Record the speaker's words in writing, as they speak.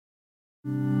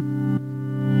Welcome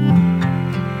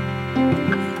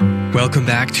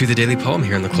back to the Daily Poem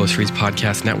here on the Close Reads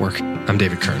Podcast Network. I'm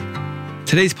David Kern.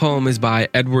 Today's poem is by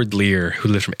Edward Lear, who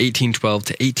lived from 1812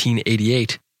 to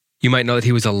 1888. You might know that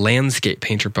he was a landscape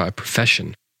painter by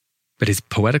profession, but his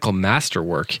poetical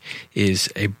masterwork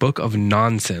is a book of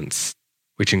nonsense,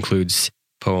 which includes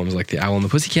poems like The Owl and the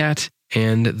Pussycat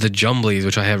and The Jumblies,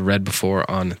 which I have read before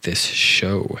on this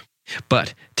show.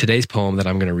 But today's poem that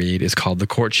I'm going to read is called The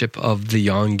Courtship of the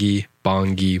Yonghy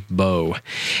Bonghy Beau.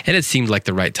 And it seemed like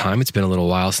the right time. It's been a little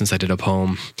while since I did a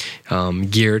poem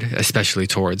geared especially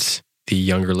towards the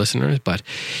younger listeners. But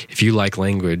if you like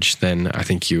language, then I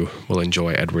think you will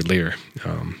enjoy Edward Lear.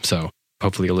 So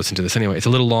hopefully you'll listen to this anyway. It's a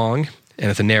little long and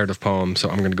it's a narrative poem. So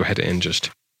I'm going to go ahead and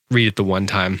just read it the one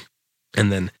time and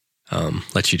then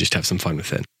let you just have some fun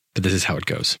with it. But this is how it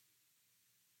goes.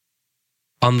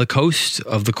 On the coast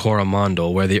of the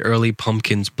Coromandel, where the early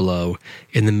pumpkins blow,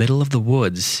 in the middle of the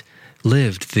woods,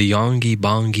 lived the Yonghy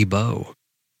Bonghy Beau.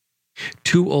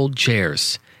 2 old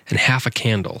chairs and half a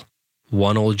candle,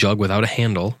 1 old jug without a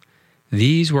handle,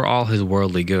 these were all his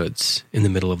worldly goods. In the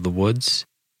middle of the woods,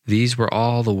 these were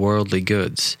all the worldly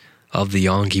goods of the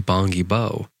Yonghy Bonghy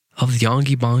Beau, of the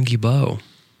Yonghy Bonghy Beau.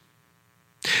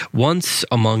 Once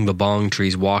among the bong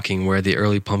trees walking where the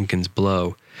early pumpkins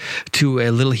blow, to a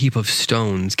little heap of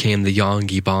stones came the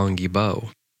Yonghy Bonghy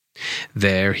Beau.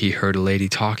 There he heard a lady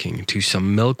talking to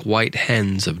some milk-white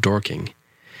hens of Dorking.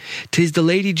 "'Tis the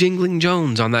Lady Jingling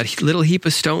Jones on that little heap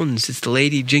of stones, it's the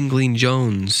Lady Jingling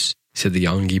Jones," said the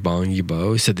Yonghy Bonghy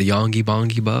Beau, said the Yonghy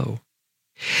Bonghy Beau.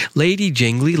 Lady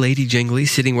Jingly,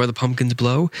 sitting where the pumpkins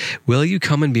blow, will you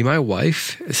come and be my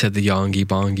wife?" said the Yonghy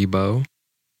Bonghy Beau.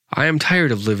 "I am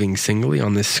tired of living singly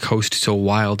on this coast so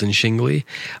wild and shingly.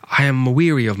 I am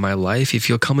weary of my life. If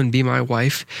you'll come and be my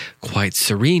wife, quite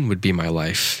serene would be my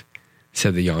life,"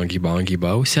 said the Yonghy Bonghy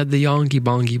Beau, said the Yonghy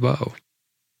Bonghy Beau.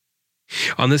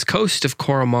 On this coast of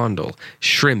Coromandel,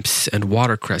 shrimps and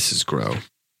watercresses grow.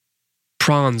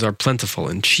 Prawns are plentiful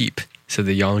and cheap, said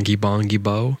the Yonghy Bonghy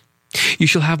Beau. You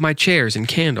shall have my chairs and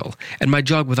candle, and my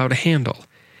jug without a handle.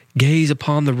 Gaze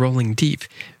upon the rolling deep.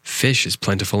 Fish is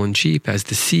plentiful and cheap, as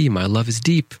the sea my love is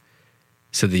deep,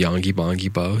 said the Yonghy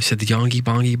Bonghy Beau, said the Yonghy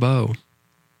Bonghy Beau.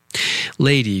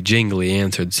 Lady Jingly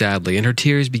answered sadly, and her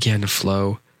tears began to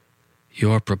flow.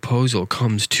 Your proposal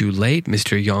comes too late,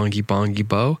 Mr. Yonghy Bonghy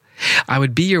Beau. I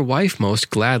would be your wife most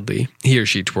gladly. Here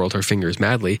she twirled her fingers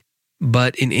madly.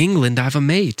 But in England I've a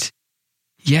mate.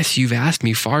 Yes, you've asked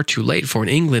me far too late, for in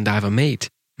England I've a mate,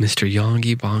 Mr.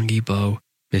 Yonghy Bonghy Beau,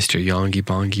 Mr. Yonghy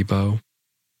Bonghy Beau.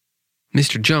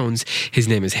 Mr. Jones, his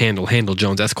name is Handel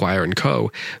Jones, Esquire and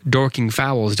Co., Dorking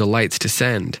fowls delights to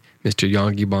send, Mr.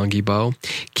 Yonghy Bonghy Beau.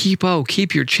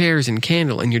 Keep your chairs and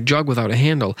candle, and your jug without a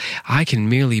handle. I can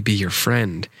merely be your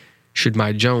friend. Should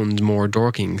my Jones more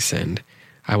Dorking send,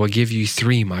 I will give you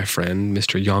 3, my friend,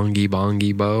 Mr. Yonghy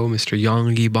Bonghy Beau, Mr.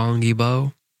 Yonghy Bonghy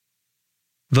Beau.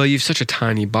 Though you've such a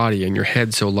tiny body, and your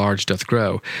head so large doth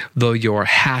grow, though your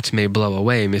hat may blow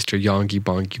away, Mr. Yonghy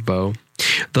Bonghy Beau.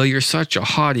 Though you're such a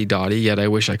haughty-dotty, yet I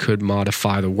wish I could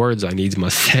modify the words I needs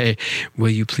must say.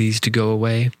 Will you please to go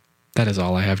away? That is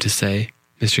all I have to say,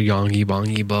 Mr. Yonghy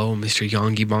Bonghy Beau, Mr.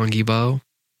 Yonghy Bonghy Beau.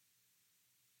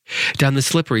 Down the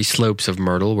slippery slopes of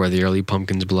myrtle, where the early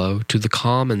pumpkins blow, to the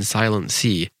calm and silent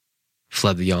sea,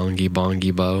 fled the Yonghy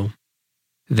Bonghy Beau.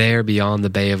 There, beyond the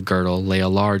bay of Girdle, lay a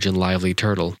large and lively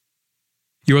turtle.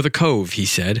 You're the cove, he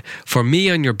said, for me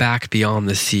on your back beyond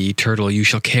the sea, turtle, you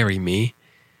shall carry me,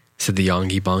 said the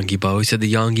Yonghy Bonghy Beau, said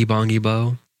the Yonghy Bonghy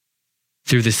Beau.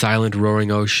 Through the silent roaring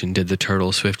ocean did the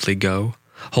turtle swiftly go,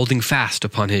 holding fast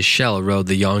upon his shell rode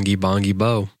the Yonghy Bonghy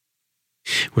Beau.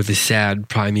 With a sad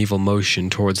primeval motion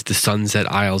towards the sunset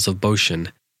isles of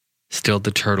Boshen, still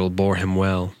the turtle bore him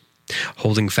well.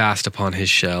 Holding fast upon his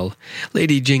shell,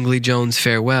 Lady Jingly Jones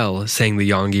farewell, sang the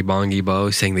Yonghy Bonghy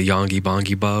Beau, sang the Yonghy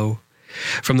Bonghy Beau.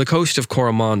 From the coast of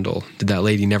Coromandel did that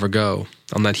lady never go.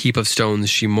 On that heap of stones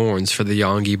she mourns for the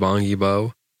Yonghy Bonghy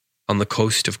Beau. On the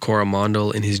coast of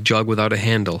Coromandel, in his jug without a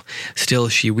handle, still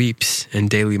she weeps and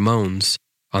daily moans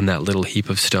on that little heap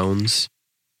of stones.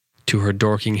 To her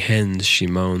Dorking hens she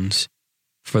moans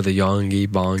for the Yonghy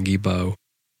Bonghy Beau,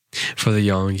 for the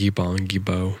Yonghy Bonghy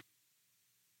Beau.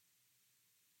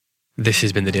 This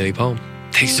has been the Daily Poem.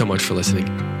 Thanks so much for listening.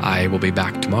 I will be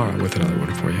back tomorrow with another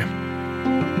one for you.